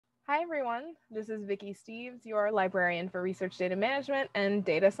Hi everyone, this is Vicki Steves, your librarian for Research Data Management and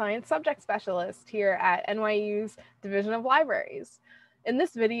Data Science Subject Specialist here at NYU's Division of Libraries. In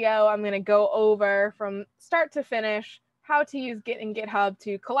this video, I'm going to go over from start to finish how to use Git and GitHub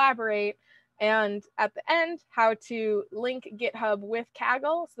to collaborate, and at the end, how to link GitHub with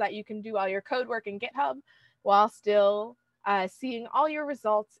Kaggle so that you can do all your code work in GitHub while still seeing all your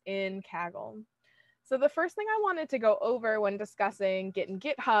results in Kaggle. So the first thing I wanted to go over when discussing Git and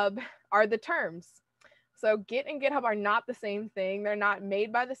GitHub are the terms. So Git and GitHub are not the same thing. They're not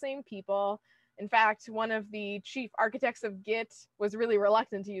made by the same people. In fact, one of the chief architects of Git was really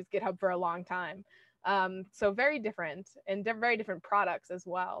reluctant to use GitHub for a long time. So very different and very different products as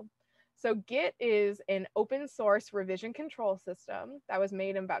well. So Git is an open source revision control system that was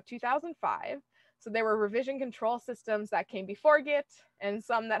made in about 2005. So there were revision control systems that came before Git and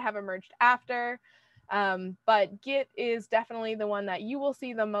some that have emerged after. But Git is definitely the one that you will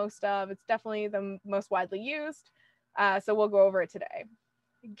see the most of. It's definitely the most widely used. So we'll go over it today.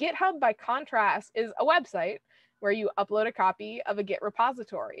 GitHub, by contrast, is a website where you upload a copy of a Git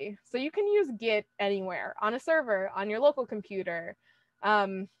repository. So you can use Git anywhere, on a server, on your local computer.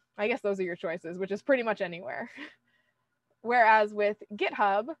 I guess those are your choices, which is pretty much anywhere. Whereas with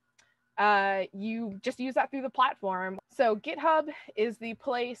GitHub, you just use that through the platform. So GitHub is the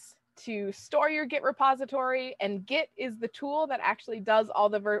place to store your Git repository, and Git is the tool that actually does all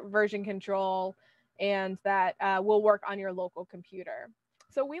the version control and that will work on your local computer.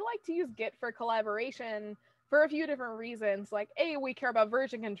 So we like to use Git for collaboration for a few different reasons. Like, A, we care about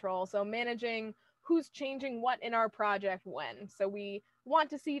version control, so managing who's changing what in our project when. So we want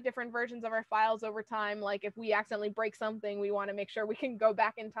to see different versions of our files over time. Like if we accidentally break something, we want to make sure we can go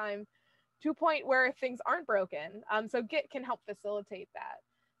back in time to a point where things aren't broken. So Git can help facilitate that.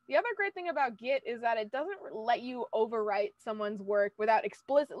 The other great thing about Git is that it doesn't let you overwrite someone's work without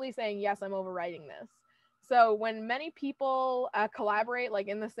explicitly saying, yes, I'm overwriting this. So when many people collaborate, like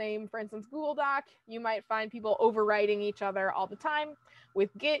in the same, for instance, Google Doc, you might find people overwriting each other all the time.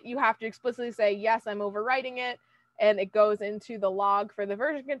 With Git, you have to explicitly say, yes, I'm overwriting it, and it goes into the log for the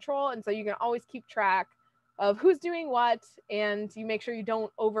version control. And so you can always keep track of who's doing what, and you make sure you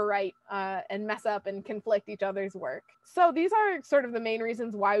don't overwrite and mess up and conflict each other's work. So these are sort of the main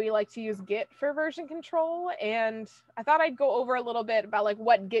reasons why we like to use Git for version control. And I thought I'd go over a little bit about like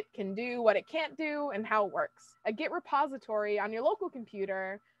what Git can do, what it can't do, and how it works. A Git repository on your local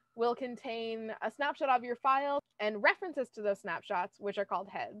computer will contain a snapshot of your file and references to those snapshots, which are called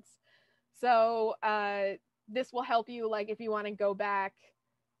heads. So this will help you, like if you want to go back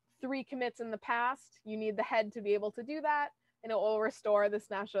 3 commits in the past, you need the head to be able to do that, and it will restore the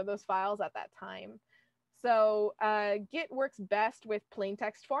snapshot of those files at that time. So Git works best with plain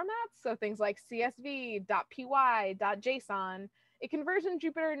text formats, so things like CSV, .py, .json. It can version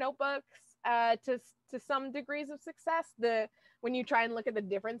Jupyter notebooks to some degrees of success. When you try and look at the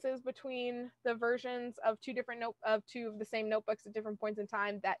differences between the versions of two of the same notebooks at different points in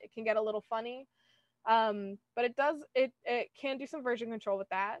time, that it can get a little funny. But it can do some version control with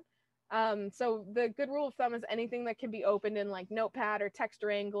that. So the good rule of thumb is anything that can be opened in like Notepad or Text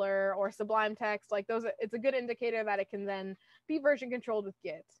Wrangler or Sublime Text, like those, it's a good indicator that it can then be version controlled with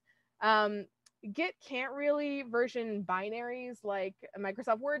Git. Git can't really version binaries like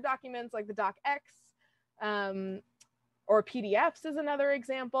Microsoft Word documents like the docx, or PDFs is another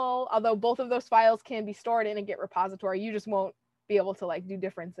example, although both of those files can be stored in a Git repository. You just won't be able to like do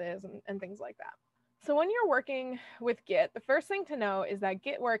differences and things like that. So when you're working with Git, the first thing to know is that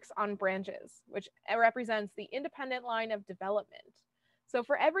Git works on branches, which represents the independent line of development. So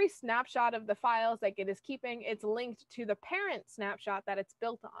for every snapshot of the files that Git is keeping, it's linked to the parent snapshot that it's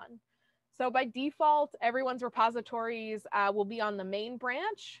built on. So by default, everyone's repositories will be on the main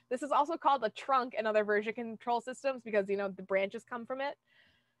branch. This is also called a trunk in other version control systems because, you know, the branches come from it.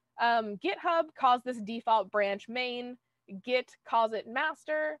 GitHub calls this default branch main. Git calls it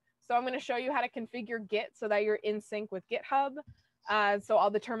master. So I'm going to show you how to configure Git so that you're in sync with GitHub. So all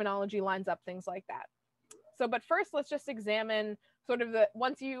the terminology lines up, things like that. So, but first, let's just examine sort of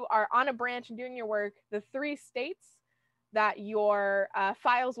once you are on a branch and doing your work, the 3 states that your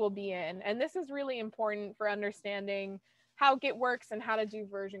files will be in. And this is really important for understanding how Git works and how to do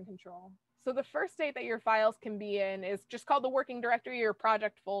version control. So the first state that your files can be in is just called the working directory or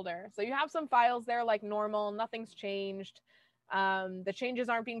project folder. So you have some files there like normal, nothing's changed. The changes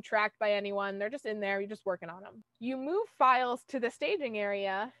aren't being tracked by anyone. They're just in there. You're just working on them. You move files to the staging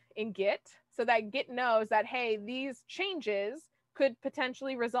area in Git so that Git knows that, hey, these changes could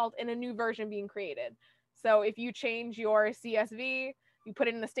potentially result in a new version being created. So if you change your CSV, you put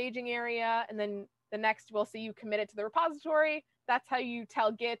it in the staging area, and then the next we'll see you commit it to the repository. That's how you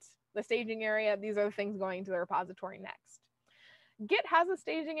tell Git, the staging area. These are the things going to the repository next. Git has a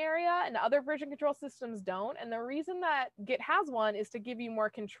staging area and other version control systems don't. And the reason that Git has one is to give you more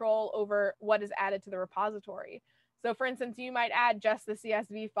control over what is added to the repository. So for instance, you might add just the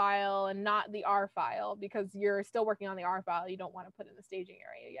CSV file and not the R file because you're still working on the R file. You don't want to put in the staging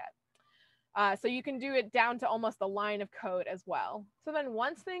area yet. So you can do it down to almost the line of code as well. So then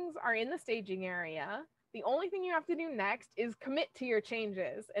once things are in the staging area, the only thing you have to do next is commit to your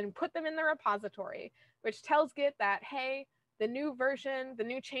changes and put them in the repository, which tells Git that, hey, the new version, the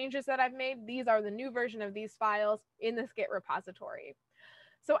new changes that I've made, these are the new version of these files in this Git repository.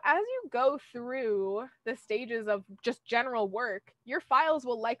 So as you go through the stages of just general work, your files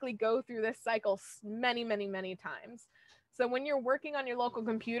will likely go through this cycle many, many, many times. So when you're working on your local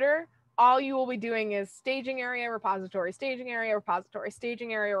computer, all you will be doing is staging area, repository, staging area, repository,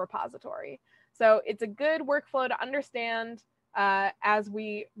 staging area, repository. So it's a good workflow to understand as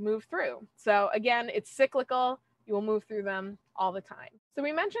we move through. So again, it's cyclical. You will move through them all the time. So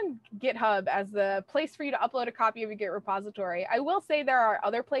we mentioned GitHub as the place for you to upload a copy of your Git repository. I will say there are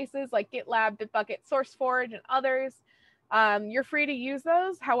other places like GitLab, Bitbucket, SourceForge, and others. You're free to use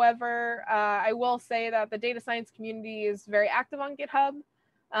those. However, I will say that the data science community is very active on GitHub,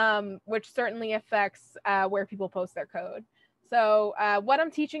 which certainly affects where people post their code. So what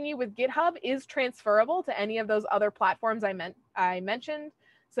I'm teaching you with GitHub is transferable to any of those other platforms I mentioned.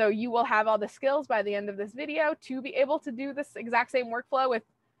 So you will have all the skills by the end of this video to be able to do this exact same workflow with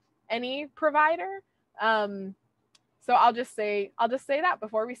any provider. So I'll just say that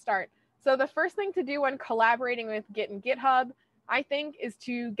before we start. So the first thing to do when collaborating with Git and GitHub, I think, is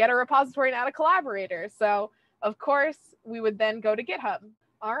to get a repository and add a collaborator. So of course, we would then go to GitHub.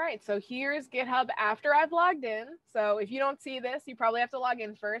 All right, so here's GitHub after I've logged in. So if you don't see this, you probably have to log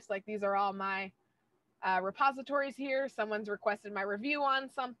in first. Like these are all my repositories here. Someone's requested my review on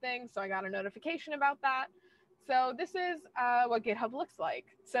something, so I got a notification about that. So this is what GitHub looks like.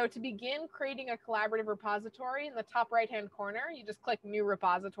 So to begin creating a collaborative repository, in the top right-hand corner, you just click New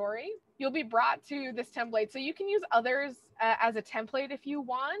Repository. You'll be brought to this template. So you can use others as a template if you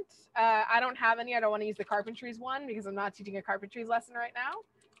want. I don't have any. I don't want to use the Carpentries one because I'm not teaching a Carpentries lesson right now.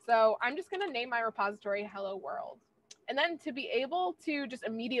 So I'm just going to name my repository Hello World. And then to be able to just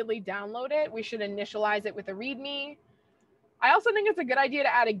immediately download it, we should initialize it with a README. I also think it's a good idea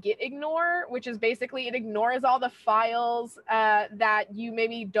to add a git ignore, which is basically it ignores all the files that you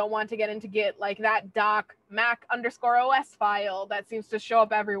maybe don't want to get into Git, like that doc mac_os file that seems to show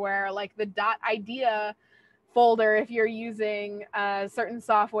up everywhere, like the .idea folder if you're using certain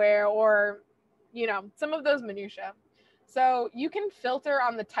software, or some of those minutia. So you can filter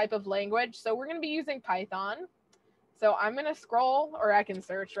on the type of language. So we're going to be using Python. So I'm going to scroll, or I can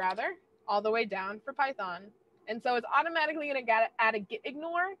search rather, all the way down for Python. And so it's automatically going to add a git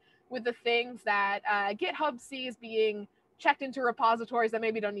ignore with the things that GitHub sees being checked into repositories that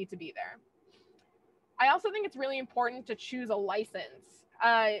maybe don't need to be there. I also think it's really important to choose a license.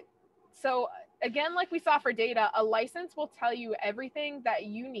 So again, like we saw for data, a license will tell you everything that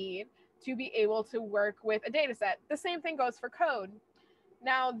you need to be able to work with a data set. The same thing goes for code.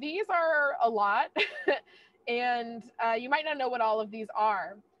 Now, these are a lot. And you might not know what all of these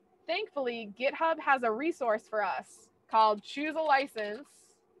are. Thankfully, GitHub has a resource for us called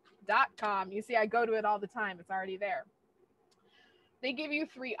choosealicense.com. You see, I go to it all the time. It's already there. They give you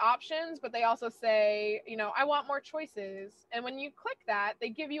 3 options, but they also say, I want more choices. And when you click that, they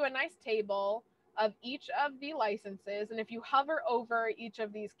give you a nice table of each of the licenses. And if you hover over each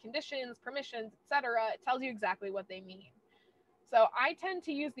of these conditions, permissions, etc., it tells you exactly what they mean. So I tend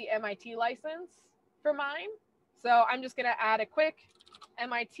to use the MIT license for mine. So I'm just going to add a quick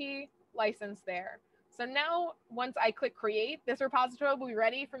MIT license there. So now once I click create, this repository will be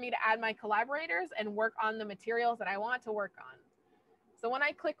ready for me to add my collaborators and work on the materials that I want to work on. So when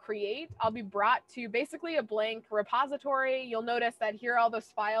I click create, I'll be brought to basically a blank repository. You'll notice that here are all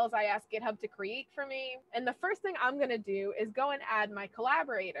those files I asked GitHub to create for me. And the first thing I'm going to do is go and add my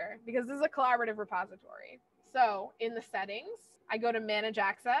collaborator because this is a collaborative repository. So in the settings, I go to manage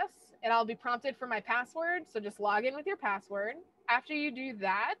access and I'll be prompted for my password. So just log in with your password. After you do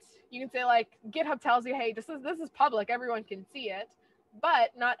that, you can say like GitHub tells you, hey, this is public, everyone can see it, but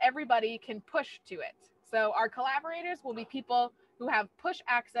not everybody can push to it. So our collaborators will be people who have push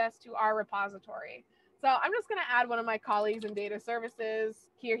access to our repository. So I'm just going to add one of my colleagues in data services.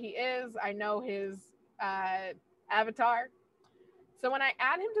 Here he is. I know his avatar. So when I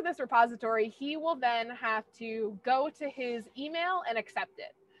add him to this repository, he will then have to go to his email and accept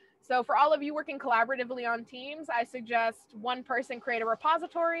it. So for all of you working collaboratively on teams, I suggest one person create a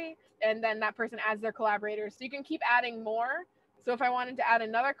repository and then that person adds their collaborators. So you can keep adding more So if I wanted to add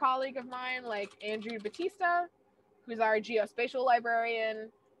another colleague of mine, like Andrew Batista, who's our geospatial librarian,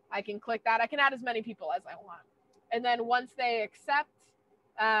 I can click that. I can add as many people as I want. And then once they accept,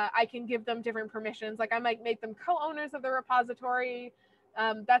 I can give them different permissions. Like I might make them co-owners of the repository.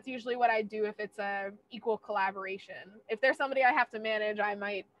 That's usually what I do if it's a equal collaboration. If there's somebody I have to manage, I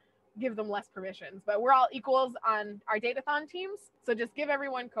might give them less permissions, but we're all equals on our Datathon teams. So just give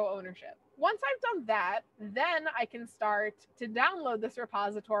everyone co-ownership. Once I've done that, then I can start to download this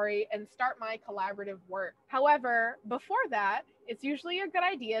repository and start my collaborative work. However, before that, it's usually a good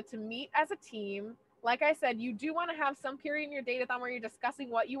idea to meet as a team. Like I said, you do want to have some period in your Datathon where you're discussing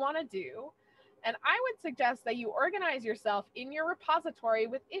what you want to do. And I would suggest that you organize yourself in your repository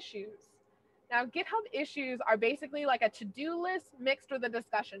with issues. Now, GitHub issues are basically like a to-do list mixed with a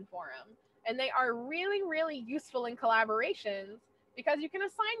discussion forum. And they are really, really useful in collaborations because you can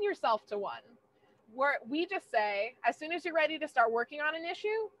assign yourself to one. Where we just say, as soon as you're ready to start working on an issue,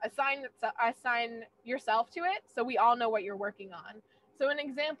 assign yourself to it so we all know what you're working on. So an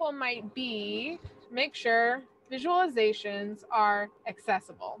example might be, make sure visualizations are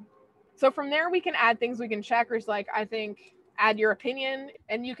accessible. So from there, we can add things we can check, or like, I think, add your opinion,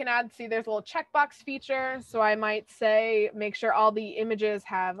 and you can add, see there's a little checkbox feature. So I might say, make sure all the images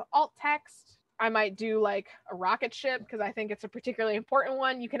have alt text. I might do like a rocket ship because I think it's a particularly important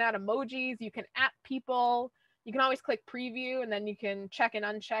one. You can add emojis, you can at people, you can always click preview and then you can check and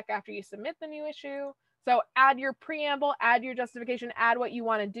uncheck after you submit the new issue. So add your preamble, add your justification, add what you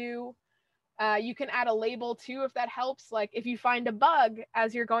want to do. You can add a label too if that helps. Like if you find a bug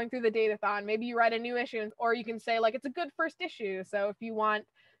as you're going through the Datathon, maybe you write a new issue, or you can say like it's a good first issue. So if you want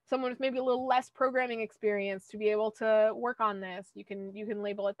someone with maybe a little less programming experience to be able to work on this, you can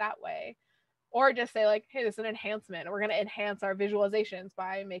label it that way. Or just say like, hey, this is an enhancement. We're going to enhance our visualizations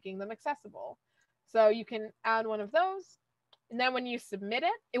by making them accessible. So you can add one of those. And then when you submit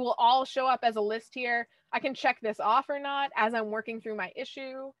it, it will all show up as a list here. I can check this off or not as I'm working through my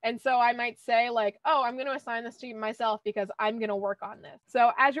issue. And so I might say like, oh, I'm going to assign this to myself because I'm going to work on this.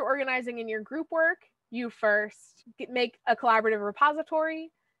 So as you're organizing in your group work, you first make a collaborative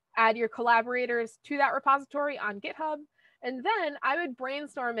repository, add your collaborators to that repository on GitHub. And then I would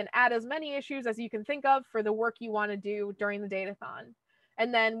brainstorm and add as many issues as you can think of for the work you want to do during the Datathon.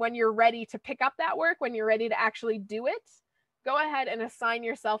 And then when you're ready to pick up that work, when you're ready to actually do it, go ahead and assign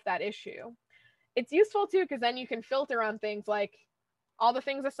yourself that issue. It's useful too, because then you can filter on things like all the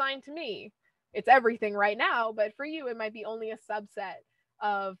things assigned to me. It's everything right now, but for you, it might be only a subset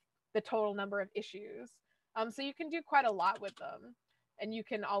of the total number of issues. So you can do quite a lot with them. And you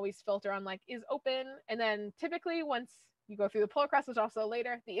can always filter on like, is open. And then typically once you go through the pull request, which also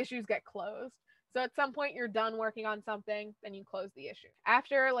later, the issues get closed. So at some point you're done working on something, then you close the issue.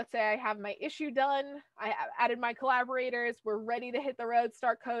 After, let's say I have my issue done, I have added my collaborators, we're ready to hit the road,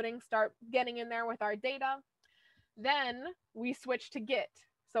 start coding, start getting in there with our data. Then we switch to Git.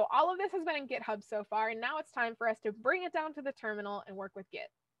 So all of this has been in GitHub so far, and now it's time for us to bring it down to the terminal and work with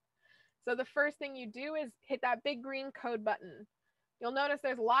Git. So the first thing you do is hit that big green code button. You'll notice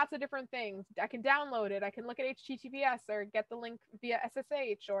there's lots of different things. I can download it. I can look at HTTPS or get the link via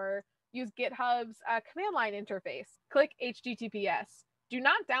SSH or use GitHub's command line interface. Click HTTPS. Do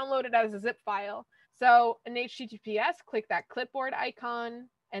not download it as a zip file. So in HTTPS, click that clipboard icon,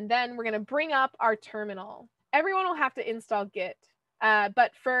 and then we're going to bring up our terminal. Everyone will have to install Git.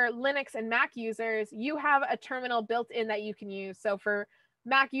 But for Linux and Mac users, you have a terminal built in that you can use. So for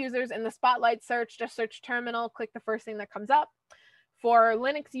Mac users in the Spotlight search, just search terminal, click the first thing that comes up. For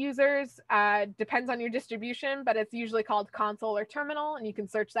Linux users, depends on your distribution, but it's usually called console or terminal, and you can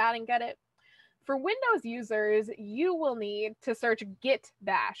search that and get it. For Windows users, you will need to search git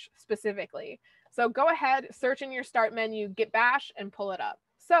bash specifically. So go ahead, search in your start menu, git bash, and pull it up.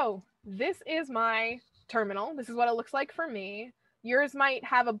 So this is my terminal. This is what it looks like for me. Yours might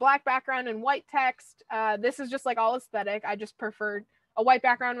have a black background and white text. This is just like all aesthetic. I just preferred a white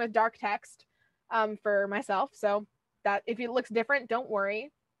background with dark text for myself. So that if it looks different, don't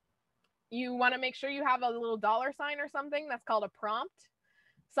worry. You want to make sure you have a little $sign or something. That's called a prompt.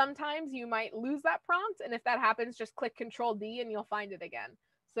 Sometimes you might lose that prompt, and if that happens, just click Control-D and you'll find it again.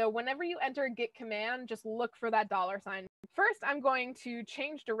 So whenever you enter a git command, just look for that $sign. First, I'm going to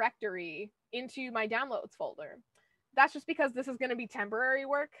change directory into my downloads folder. That's just because this is going to be temporary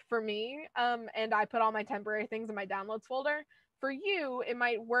work for me, and I put all my temporary things in my downloads folder. For you, it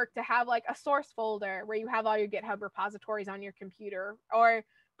might work to have like a source folder where you have all your GitHub repositories on your computer, or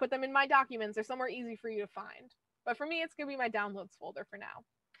put them in my documents or somewhere easy for you to find. But for me, it's going to be my downloads folder for now.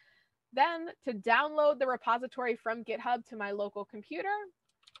 Then to download the repository from GitHub to my local computer,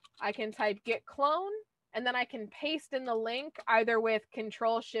 I can type git clone and then I can paste in the link either with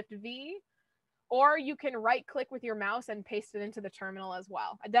Control-Shift-V, or you can right click with your mouse and paste it into the terminal as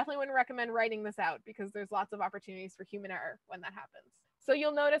well. I definitely wouldn't recommend writing this out because there's lots of opportunities for human error when that happens. So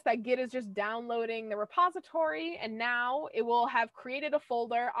you'll notice that Git is just downloading the repository, and now it will have created a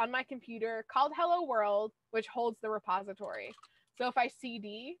folder on my computer called Hello World, which holds the repository. So if I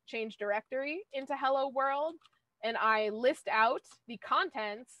cd, change directory, into Hello World, and I list out the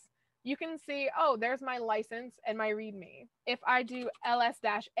contents, you can see, oh, there's my license and my README. If I do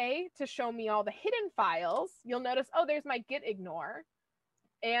ls-a to show me all the hidden files, you'll notice, oh, there's my git ignore.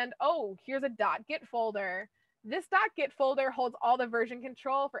 And oh, here's a .git folder. This .git folder holds all the version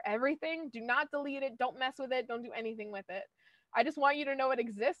control for everything. Do not delete it. Don't mess with it. Don't do anything with it. I just want you to know it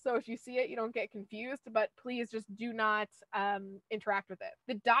exists. So if you see it, you don't get confused, but please just do not interact with it.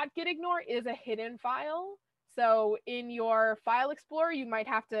 The .git ignore is a hidden file. So in your file explorer, you might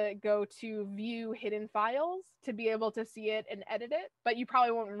have to go to view hidden files to be able to see it and edit it, but you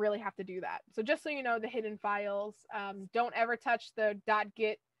probably won't really have to do that. So just so you know, the hidden files, don't ever touch the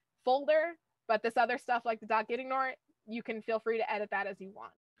 .git folder, but this other stuff like the .git ignore, you can feel free to edit that as you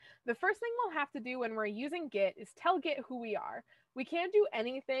want. The first thing we'll have to do when we're using Git is tell Git who we are. We can't do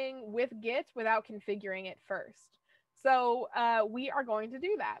anything with Git without configuring it first. So we are going to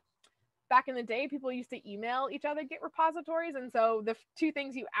do that. Back in the day, people used to email each other Git repositories. And so the two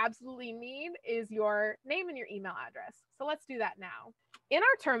things you absolutely need is your name and your email address. So let's do that now. In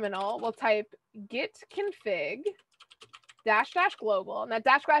our terminal, we'll type git config -- global. And that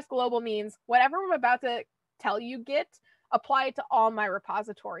 -- global means whatever I'm about to tell you Git, apply it to all my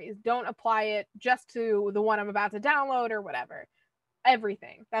repositories. Don't apply it just to the one I'm about to download or whatever.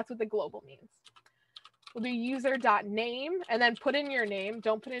 Everything. That's what the global means. We'll do user.name and then put in your name.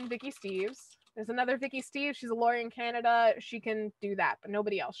 Don't put in Vicky Steves. There's another Vicky Steves. She's a lawyer in Canada. She can do that, but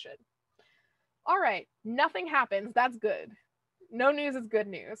nobody else should. All right, nothing happens. That's good. No news is good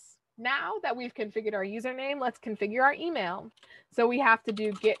news. Now that we've configured our username, let's configure our email. So we have to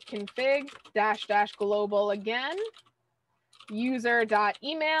do git config -- global again,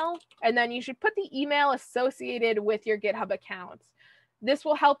 user.email, and then you should put the email associated with your GitHub account. This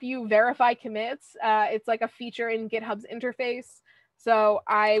will help you verify commits. It's like a feature in GitHub's interface. So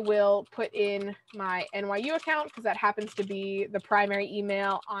I will put in my NYU account because that happens to be the primary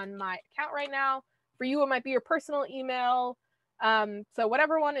email on my account right now. For you, it might be your personal email. So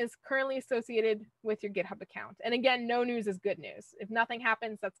whatever one is currently associated with your GitHub account. And again, no news is good news. If nothing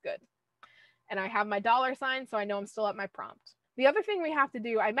happens, that's good. And I have my $sign, so I know I'm still at my prompt. The other thing we have to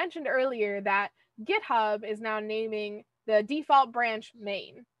do, I mentioned earlier that GitHub is now naming the default branch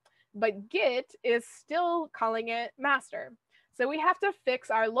main, but Git is still calling it master. So we have to fix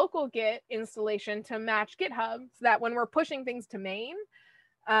our local Git installation to match GitHub so that when we're pushing things to main,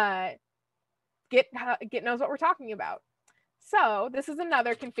 Git knows what we're talking about. So this is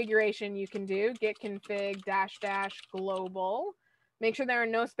another configuration you can do, git config -- global. Make sure there are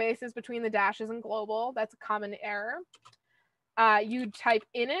no spaces between the dashes and global. That's a common error. You type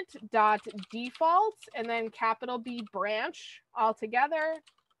init.default and then capital B branch all together.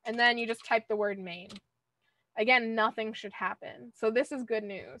 And then you just type the word main. Again, nothing should happen. So this is good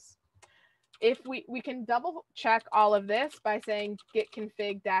news. If we can double check all of this by saying git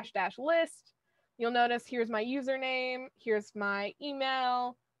config -- list. You'll notice here's my username, here's my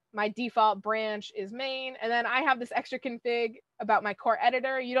email, my default branch is main, and then I have this extra config about my core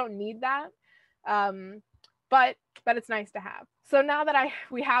editor. You don't need that, but it's nice to have. So now that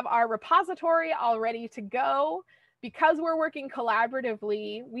we have our repository all ready to go, because we're working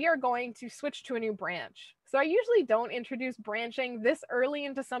collaboratively, we are going to switch to a new branch. So I usually don't introduce branching this early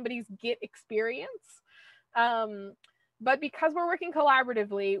into somebody's Git experience. But because we're working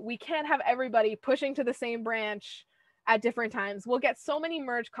collaboratively, we can't have everybody pushing to the same branch at different times. We'll get so many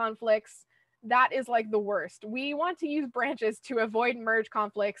merge conflicts. That is like the worst. We want to use branches to avoid merge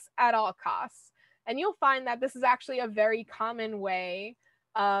conflicts at all costs. And you'll find that this is actually a very common way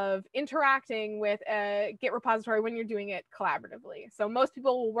of interacting with a Git repository when you're doing it collaboratively. So most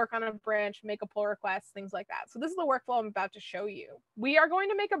people will work on a branch, make a pull request, things like that. So this is the workflow I'm about to show you. We are going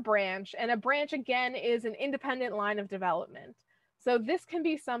to make a branch, and a branch again is an independent line of development. So this can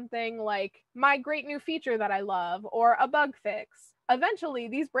be something like my great new feature that I love, or a bug fix. Eventually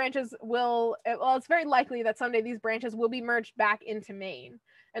these branches will, well, it's very likely that someday these branches will be merged back into main.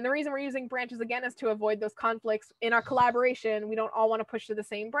 And the reason we're using branches again is to avoid those conflicts in our collaboration. We don't all want to push to the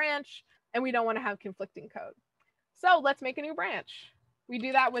same branch, and we don't want to have conflicting code. So let's make a new branch. We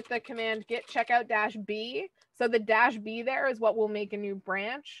do that with the command git checkout -b. So the -b there is what will make a new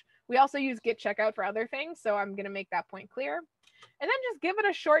branch. We also use git checkout for other things, so I'm going to make that point clear. And then just give it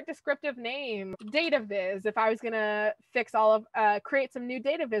a short descriptive name. Data viz, if I was going to fix create some new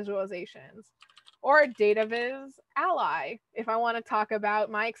data visualizations. Or data viz ally, if I want to talk about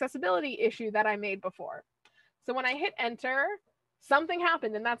my accessibility issue that I made before. So when I hit enter, something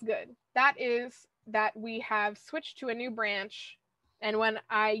happened, and that's good. That is that we have switched to a new branch. And when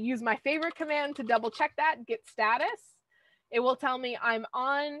I use my favorite command to double check that, git status, it will tell me I'm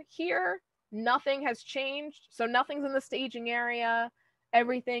on here. Nothing has changed. So nothing's in the staging area.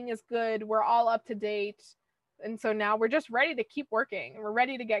 Everything is good. We're all up to date. And so now we're just ready to keep working. We're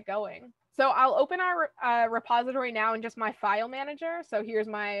ready to get going. So I'll open our repository now in just my file manager. So here's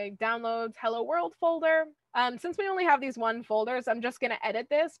my downloads hello world folder. Since we only have these one folders, I'm just going to edit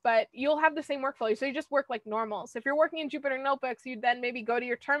this, but you'll have the same workflow. So you just work like normal. So if you're working in Jupyter Notebooks, you'd then maybe go to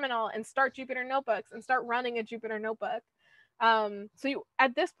your terminal and start Jupyter Notebooks and start running a Jupyter Notebook. So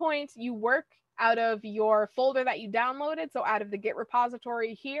at this point, you work out of your folder that you downloaded, so out of the Git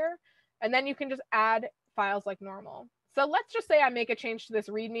repository here, and then you can just add files like normal. So let's just say I make a change to this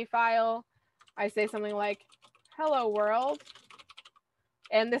README file. I say something like, hello world,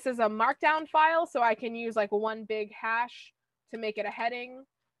 and this is a markdown file, so I can use like one big hash to make it a heading.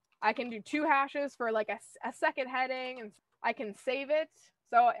 I can do 2 hashes for like a second heading, and I can save it.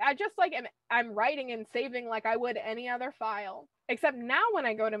 So I just like I'm writing and saving like I would any other file, except now when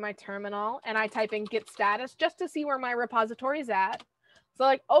I go to my terminal and I type in git status just to see where my repository is at. So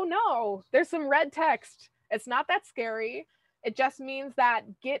like, oh no, there's some red text. It's not that scary. It just means that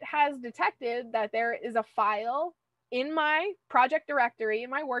Git has detected that there is a file in my project directory, in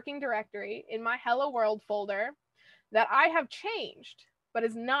my working directory, in my hello world folder that I have changed, but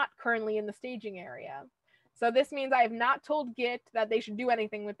is not currently in the staging area. So this means I have not told Git that they should do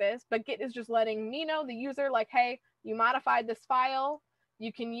anything with this, but Git is just letting me know, the user, like, hey, you modified this file.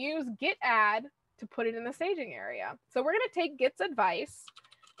 You can use git add to put it in the staging area. So we're going to take Git's advice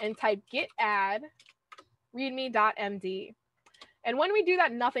and type git add readme.md. And when we do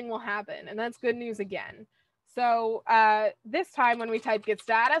that, nothing will happen. And that's good news again. So this time when we type git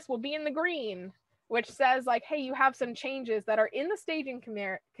status, we'll be in the green, which says like, hey, you have some changes that are in the staging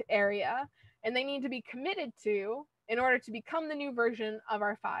area, and they need to be committed to in order to become the new version of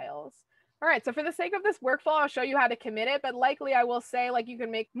our files. All right, so for the sake of this workflow, I'll show you how to commit it, but likely I will say like you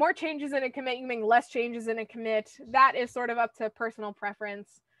can make more changes in a commit, you can make less changes in a commit. That is sort of up to personal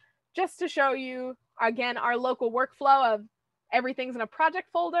preference. Just to show you, again, our local workflow of everything's in a project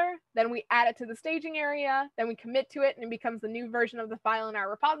folder, then we add it to the staging area, then we commit to it and it becomes the new version of the file in our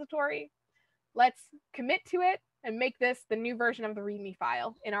repository. Let's commit to it and make this the new version of the README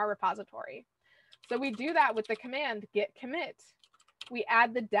file in our repository. So we do that with the command git commit. We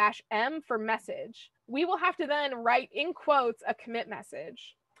add the -m for message. We will have to then write in quotes a commit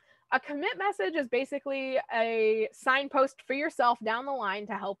message. A commit message is basically a signpost for yourself down the line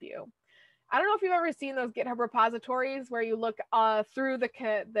to help you. I don't know if you've ever seen those GitHub repositories where you look through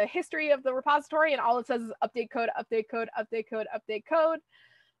the history of the repository and all it says is update code, update code, update code, update code.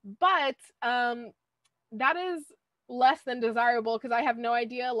 But that is less than desirable because I have no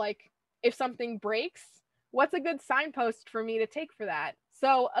idea, like, if something breaks, what's a good signpost for me to take for that?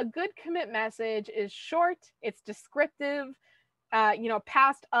 So a good commit message is short, it's descriptive.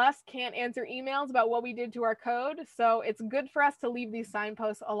 Past us can't answer emails about what we did to our code. So it's good for us to leave these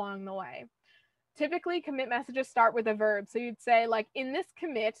signposts along the way. Typically, commit messages start with a verb. So you'd say, like, in this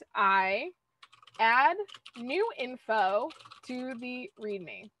commit, I add new info to the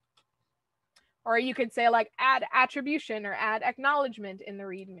README. Or you could say, like, add attribution or add acknowledgement in the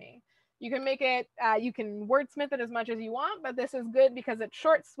README. You can make it, you can wordsmith it as much as you want, but this is good because it's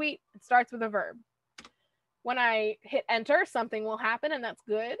short, sweet, it starts with a verb. When I hit enter, something will happen, and that's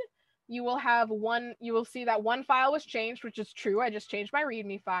good. You will see that one file was changed, which is true. I just changed my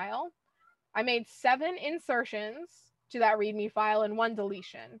README file. I made 7 insertions to that README file and 1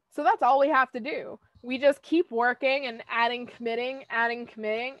 deletion. So that's all we have to do. We just keep working and adding, committing, adding,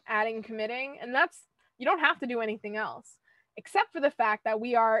 committing, adding, committing. And you don't have to do anything else, except for the fact that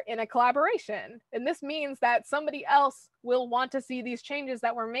we are in a collaboration. And this means that somebody else will want to see these changes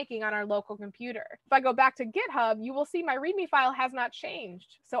that we're making on our local computer. If I go back to GitHub, you will see my README file has not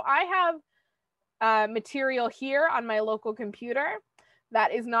changed. So I have material here on my local computer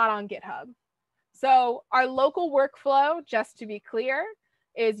that is not on GitHub. So our local workflow, just to be clear,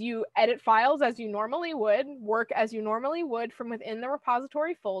 is you edit files as you normally would, work as you normally would from within the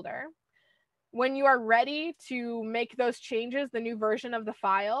repository folder. When you are ready to make those changes, the new version of the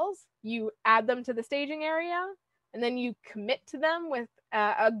files, you add them to the staging area, and then you commit to them with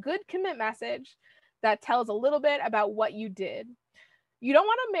a good commit message that tells a little bit about what you did. You don't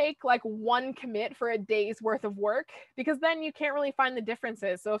want to make like one commit for a day's worth of work, because then you can't really find the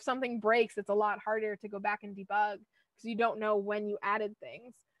differences. So if something breaks, it's a lot harder to go back and debug because you don't know when you added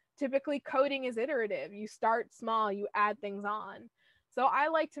things. Typically, coding is iterative. You start small, you add things on. So I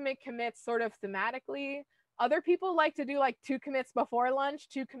like to make commits sort of thematically. Other people like to do like 2 commits before lunch,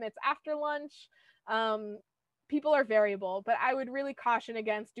 2 commits after lunch. People are variable, but I would really caution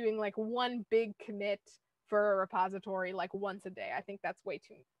against doing like one big commit for a repository like once a day. I think that's way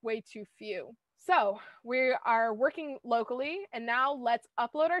too few. So we are working locally, and now let's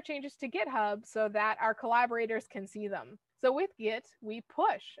upload our changes to GitHub so that our collaborators can see them. So with Git, we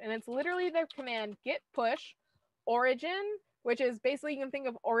push, and it's literally the command git push origin, which is basically, you can think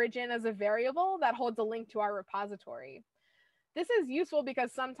of origin as a variable that holds a link to our repository. This is useful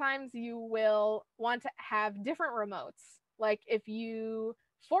because sometimes you will want to have different remotes. Like if you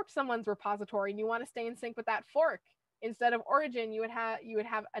fork someone's repository and you want to stay in sync with that fork, instead of origin, you would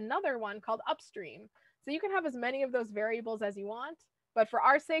have another one called upstream. So you can have as many of those variables as you want, but for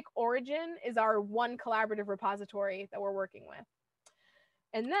our sake, origin is our one collaborative repository that we're working with.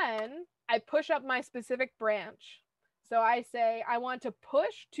 And then I push up my specific branch. So I say I want to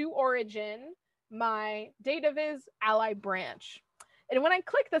push to origin my DataViz ally branch. And when I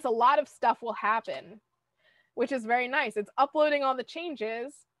click this, a lot of stuff will happen, which is very nice. It's uploading all the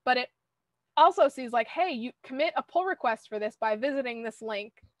changes, but it also sees like, hey, you commit a pull request for this by visiting this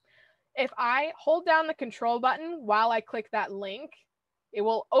link. If I hold down the control button while I click that link, it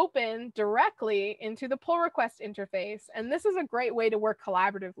will open directly into the pull request interface. And this is a great way to work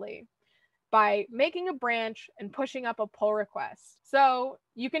collaboratively by making a branch and pushing up a pull request. So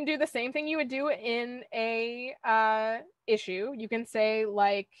you can do the same thing you would do in a issue. You can say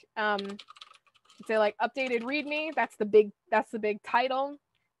like, updated README. That's the big title.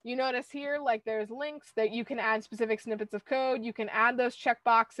 You notice here, like there's links that you can add specific snippets of code. You can add those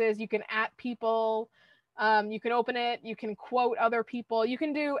checkboxes. You can add people. You can open it. You can quote other people. You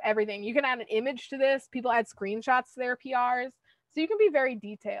can do everything. You can add an image to this. People add screenshots to their PRs. So you can be very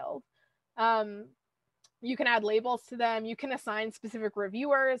detailed. You can add labels to them. You can assign specific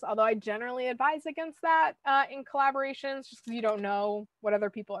reviewers, although I generally advise against that in collaborations, just because you don't know what other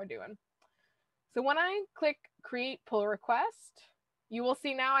people are doing. So when I click create pull request, you will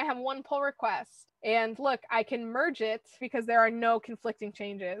see now I have one pull request. And look, I can merge it because there are no conflicting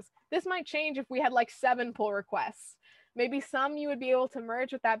changes. This might change if we had like 7 pull requests. Maybe some you would be able to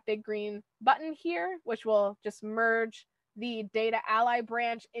merge with that big green button here, which will just merge the data ally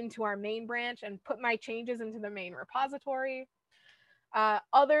branch into our main branch and put my changes into the main repository.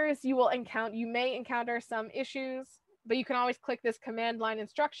 Others you may encounter some issues, but you can always click this command line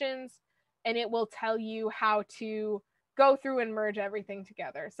instructions and it will tell you how to go through and merge everything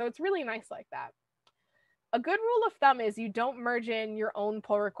together. So it's really nice like that. A good rule of thumb is you don't merge in your own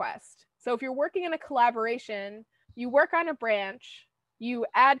pull request. So if you're working in a collaboration, you work on a branch, you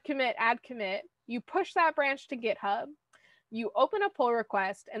add commit, you push that branch to GitHub, you open a pull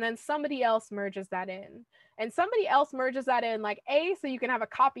request, and then somebody else merges that in. And somebody else merges that in like A, so you can have a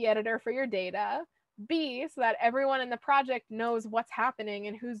copy editor for your data, B, so that everyone in the project knows what's happening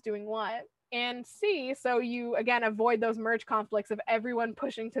and who's doing what, and C, so you, again, avoid those merge conflicts of everyone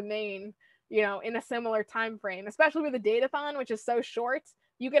pushing to main, in a similar time frame, especially with a Datathon, which is so short.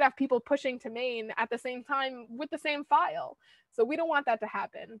 You could have people pushing to main at the same time with the same file. So we don't want that to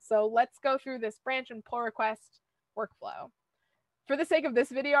happen. So let's go through this branch and pull request workflow. For the sake of this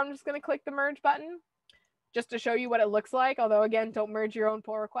video, I'm just going to click the merge button just to show you what it looks like. Although, again, don't merge your own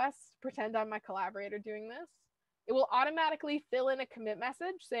pull requests. Pretend I'm my collaborator doing this. It will automatically fill in a commit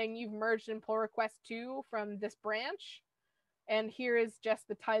message saying you've merged in pull request 2 from this branch. And here is just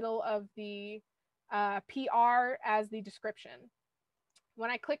the title of the PR as the description. When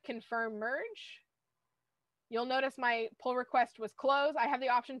I click confirm merge, you'll notice my pull request was closed. I have the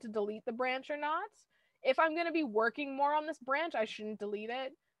option to delete the branch or not. If I'm going to be working more on this branch, I shouldn't delete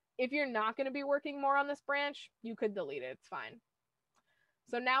it. If you're not going to be working more on this branch, you could delete it. It's fine.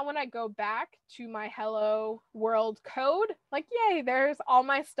 So now when I go back to my hello world code, like, yay, there's all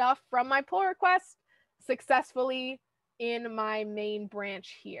my stuff from my pull request successfully in my main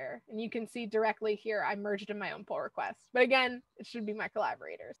branch here. And you can see directly here, I merged in my own pull request. But again, it should be my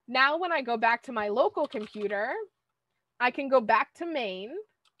collaborators. Now, when I go back to my local computer, I can go back to main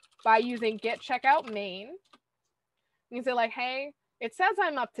by using git checkout main. You can say like, hey, it says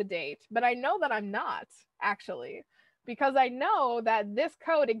I'm up to date, but I know that I'm not actually, because I know that this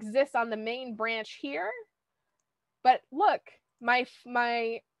code exists on the main branch here. But look, my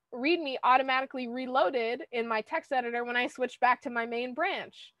README automatically reloaded in my text editor when I switched back to my main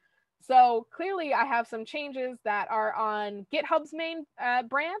branch. So clearly I have some changes that are on GitHub's main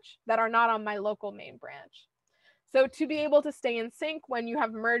branch that are not on my local main branch. So to be able to stay in sync when you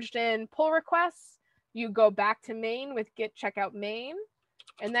have merged in pull requests, you go back to main with git checkout main,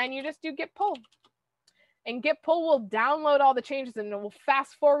 and then you just do git pull. And git pull will download all the changes and it will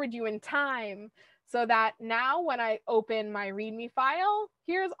fast forward you in time so that now when I open my README file,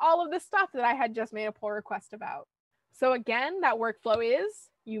 here's all of the stuff that I had just made a pull request about. So again, that workflow is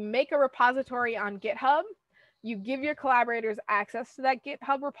you make a repository on GitHub, you give your collaborators access to that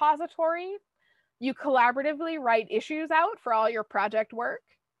GitHub repository, you collaboratively write issues out for all your project work.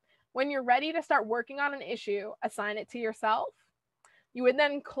 When you're ready to start working on an issue, assign it to yourself. You would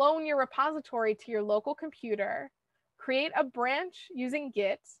then clone your repository to your local computer, create a branch using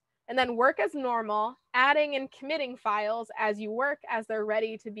Git, and then work as normal, adding and committing files as you work as they're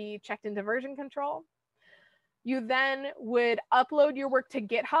ready to be checked into version control. You then would upload your work to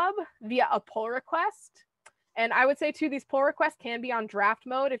GitHub via a pull request. And I would say too, these pull requests can be on draft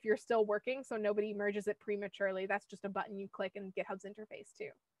mode if you're still working, so nobody merges it prematurely. That's just a button you click in GitHub's interface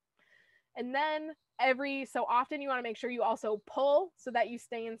too. And then every so often you want to make sure you also pull so that you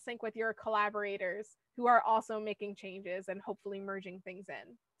stay in sync with your collaborators who are also making changes and hopefully merging things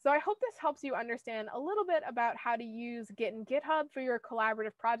in. So I hope this helps you understand a little bit about how to use Git and GitHub for your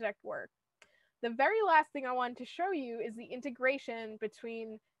collaborative project work. The very last thing I wanted to show you is the integration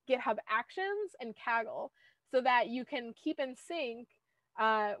between GitHub Actions and Kaggle so that you can keep in sync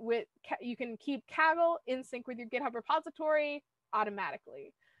you can keep Kaggle in sync with your GitHub repository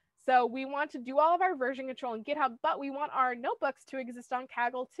automatically. So we want to do all of our version control in GitHub, but we want our notebooks to exist on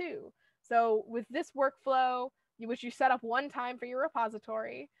Kaggle too. So with this workflow, which you set up one time for your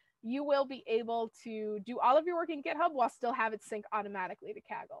repository, you will be able to do all of your work in GitHub while still have it sync automatically to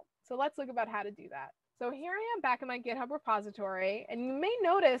Kaggle. So let's look about how to do that. So here I am back in my GitHub repository, and you may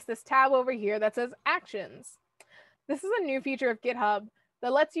notice this tab over here that says Actions. This is a new feature of GitHub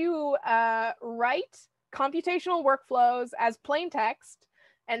that lets you write computational workflows as plain text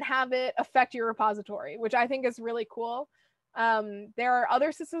and have it affect your repository, which I think is really cool. There are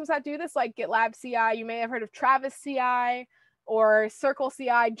other systems that do this, like GitLab CI. You may have heard of Travis CI or Circle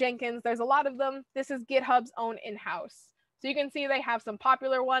CI, Jenkins. There's a lot of them. This is GitHub's own in-house. So you can see they have some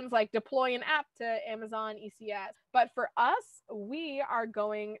popular ones like deploy an app to Amazon ECS. But for us, we are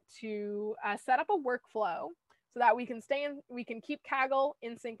going to set up a workflow so that we can keep Kaggle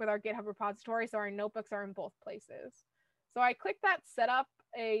in sync with our GitHub repository so our notebooks are in both places. So I click that set up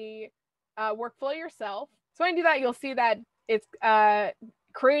a workflow yourself. So when I do that, you'll see that it's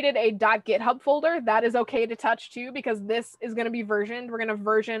created a .github folder. That is okay to touch too, because this is going to be versioned. We're going to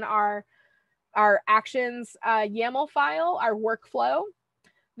version our actions YAML file, our workflow.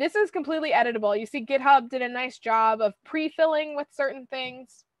 This is completely editable. You see GitHub did a nice job of pre-filling with certain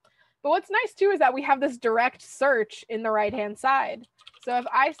things. But what's nice too is that we have this direct search in the right-hand side. So if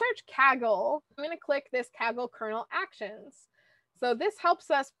I search Kaggle, I'm going to click this Kaggle kernel actions. So this helps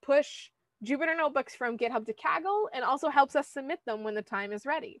us push Jupyter notebooks from GitHub to Kaggle and also helps us submit them when the time is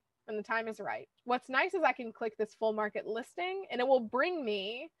ready, when the time is right. What's nice is I can click this full market listing and it will bring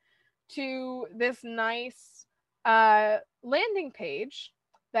me to this nice landing page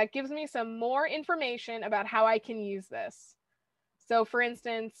that gives me some more information about how I can use this. So for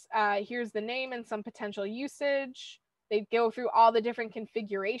instance, here's the name and some potential usage. They go through all the different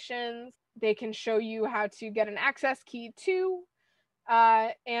configurations. They can show you how to get an access key to,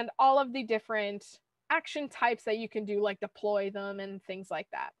 and all of the different action types that you can do, like deploy them and things like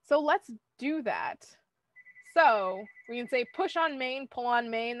that. So let's do that. So we can say push on main, pull on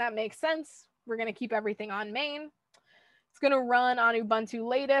main. That makes sense. We're going to keep everything on main. It's going to run on Ubuntu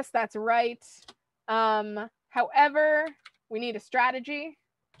latest. That's right. However, we need a strategy.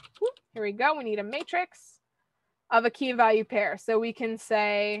 Here we go. We need a matrix of a key value pair. So we can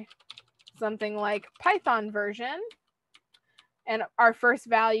say something like Python version. And our first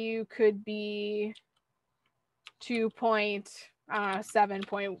value could be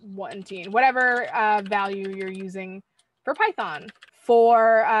 2.7.1, whatever value you're using for Python.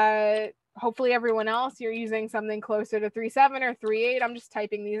 For hopefully everyone else, you're using something closer to 3.7 or 3.8. I'm just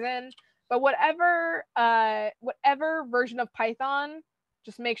typing these in. But whatever version of Python,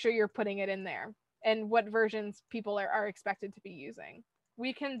 just make sure you're putting it in there and what versions people are expected to be using.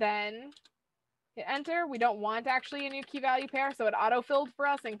 We can then hit enter. We don't want actually a new key value pair, so it auto-filled for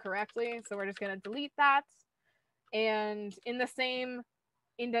us incorrectly. So we're just going to delete that. And in the same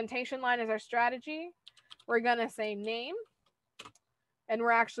indentation line as our strategy, we're going to say name. And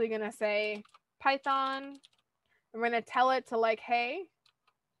we're actually going to say Python. We're going to tell it to like, hey,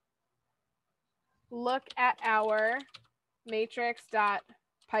 look at our matrix.python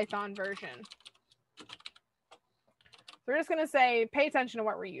Python version. So we're just going to say, pay attention to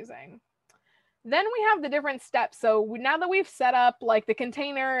what we're using. Then we have the different steps. So now that we've set up like the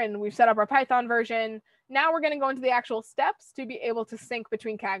container and we've set up our Python version, now we're going to go into the actual steps to be able to sync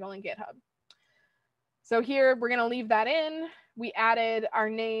between Kaggle and GitHub. So here we're going to leave that in. We added our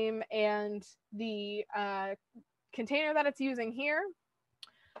name and the container that it's using here.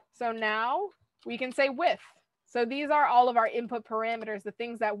 So now we can say with. So these are all of our input parameters, the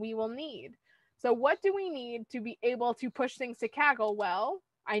things that we will need. So what do we need to be able to push things to Kaggle? Well,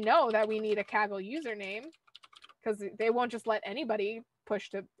 I know that we need a Kaggle username because they won't just let anybody push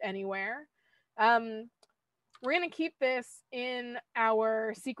to anywhere. We're going to keep this in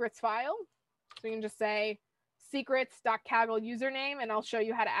our secrets file. So we can just say secrets.kaggle username, and I'll show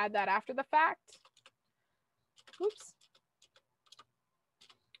you how to add that after the fact. Oops.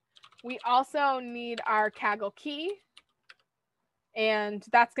 We also need our Kaggle key. And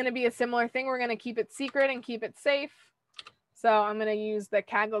that's going to be a similar thing. We're going to keep it secret and keep it safe. So I'm going to use the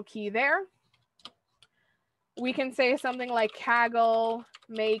Kaggle key there. We can say something like Kaggle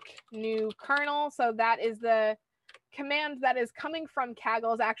make new kernel. So that is the command that is coming from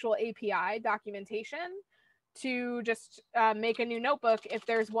Kaggle's actual API documentation to just make a new notebook if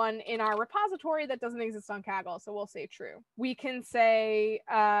there's one in our repository that doesn't exist on Kaggle. So we'll say true. We can say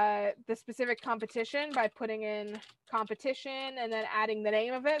the specific competition by putting in competition and then adding the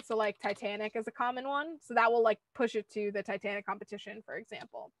name of it. So like Titanic is a common one. So that will like push it to the Titanic competition, for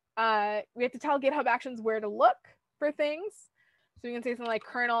example. We have to tell GitHub Actions where to look for things. So we can say something like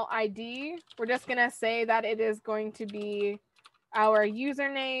kernel ID. We're just going to say that it is going to be our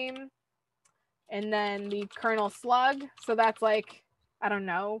username and then the kernel slug. So that's like, I don't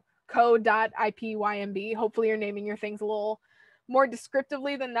know, code.ipymb. Hopefully you're naming your things a little more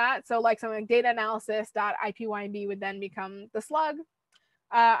descriptively than that. So like something like data analysis.ipymb would then become the slug.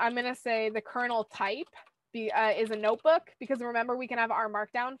 I'm going to say the kernel type is a notebook, because remember we can have our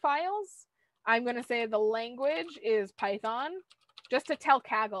markdown files. I'm going to say the language is Python, just to tell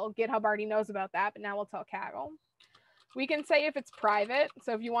Kaggle. GitHub already knows about that, but now we'll tell Kaggle. We can say if it's private.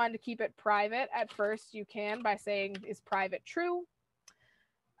 So if you wanted to keep it private at first, you can by saying is private true.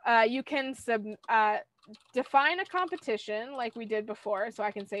 You can define a competition like we did before. So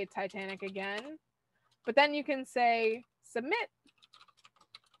I can say Titanic again, but then you can say submit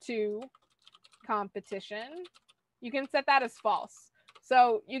to competition. You can set that as false.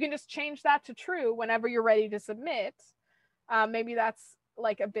 So you can just change that to true whenever you're ready to submit. Maybe that's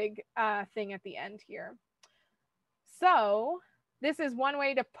like a big thing at the end here. So this is one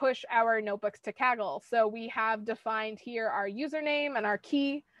way to push our notebooks to Kaggle. So we have defined here our username and our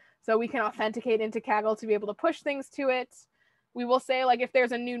key. So we can authenticate into Kaggle to be able to push things to it. We will say like if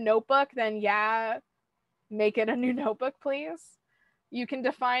there's a new notebook, then yeah, make it a new notebook, please. You can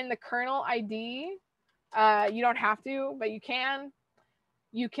define the kernel ID. You don't have to, but you can.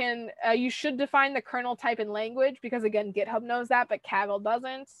 You should define the kernel type and language, because again, GitHub knows that, but Kaggle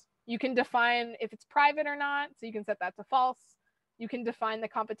doesn't. You can define if it's private or not, so you can set that to false. You can define the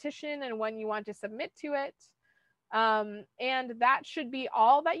competition and when you want to submit to it. And that should be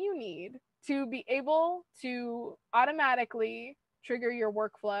all that you need to be able to automatically trigger your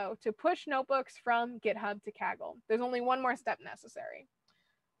workflow to push notebooks from GitHub to Kaggle. There's only one more step necessary.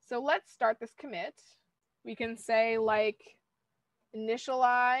 So let's start this commit. We can say like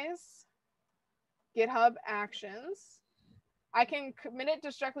initialize GitHub Actions. I can commit it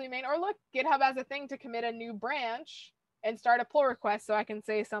to directly main, or look, GitHub has a thing to commit a new branch and start a pull request. So I can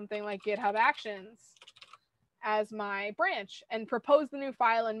say something like GitHub Actions as my branch and propose the new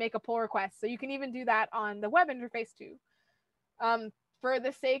file and make a pull request. So you can even do that on the web interface too. For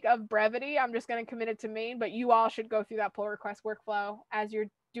the sake of brevity, I'm just going to commit it to main, but you all should go through that pull request workflow as you're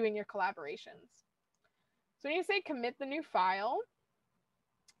doing your collaborations. So when you say commit the new file,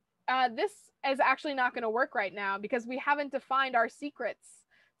 this is actually not going to work right now because we haven't defined our secrets.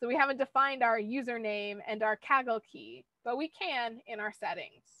 So we haven't defined our username and our Kaggle key, but we can in our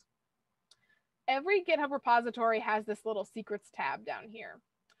settings. Every GitHub repository has this little secrets tab down here.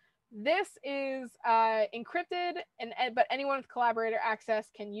 This is encrypted, but anyone with collaborator access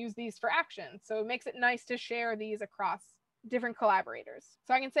can use these for actions. So it makes it nice to share these across different collaborators.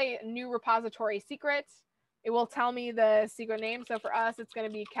 So I can say new repository secret. It will tell me the secret name. So for us, it's going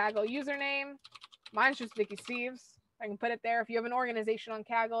to be Kaggle username. Mine's just Vicky Steves. I can put it there. If you have an organization on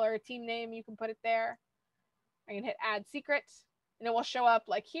Kaggle or a team name, you can put it there. I can hit add secret, and it will show up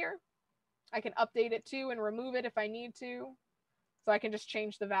like here. I can update it too and remove it if I need to. So I can just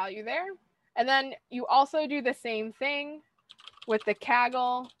change the value there. And then you also do the same thing with the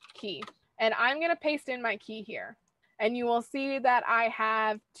Kaggle key. And I'm going to paste in my key here. And you will see that I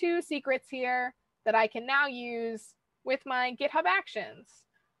have 2 secrets here that I can now use with my GitHub Actions.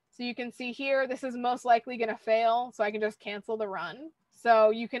 So you can see here, this is most likely going to fail, so I can just cancel the run. So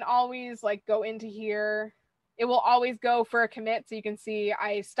you can always like go into here. It will always go for a commit. So you can see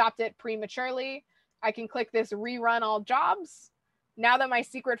I stopped it prematurely. I can click this rerun all jobs. Now that my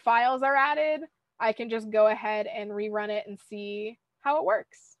secret files are added, I can just go ahead and rerun it and see how it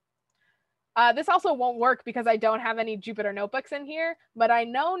works. This also won't work because I don't have any Jupyter notebooks in here, but I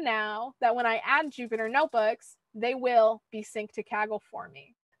know now that when I add Jupyter notebooks, they will be synced to Kaggle for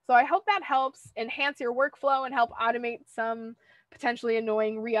me. So I hope that helps enhance your workflow and help automate some potentially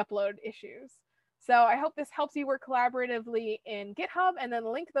annoying re-upload issues. So I hope this helps you work collaboratively in GitHub and then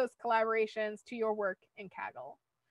link those collaborations to your work in Kaggle.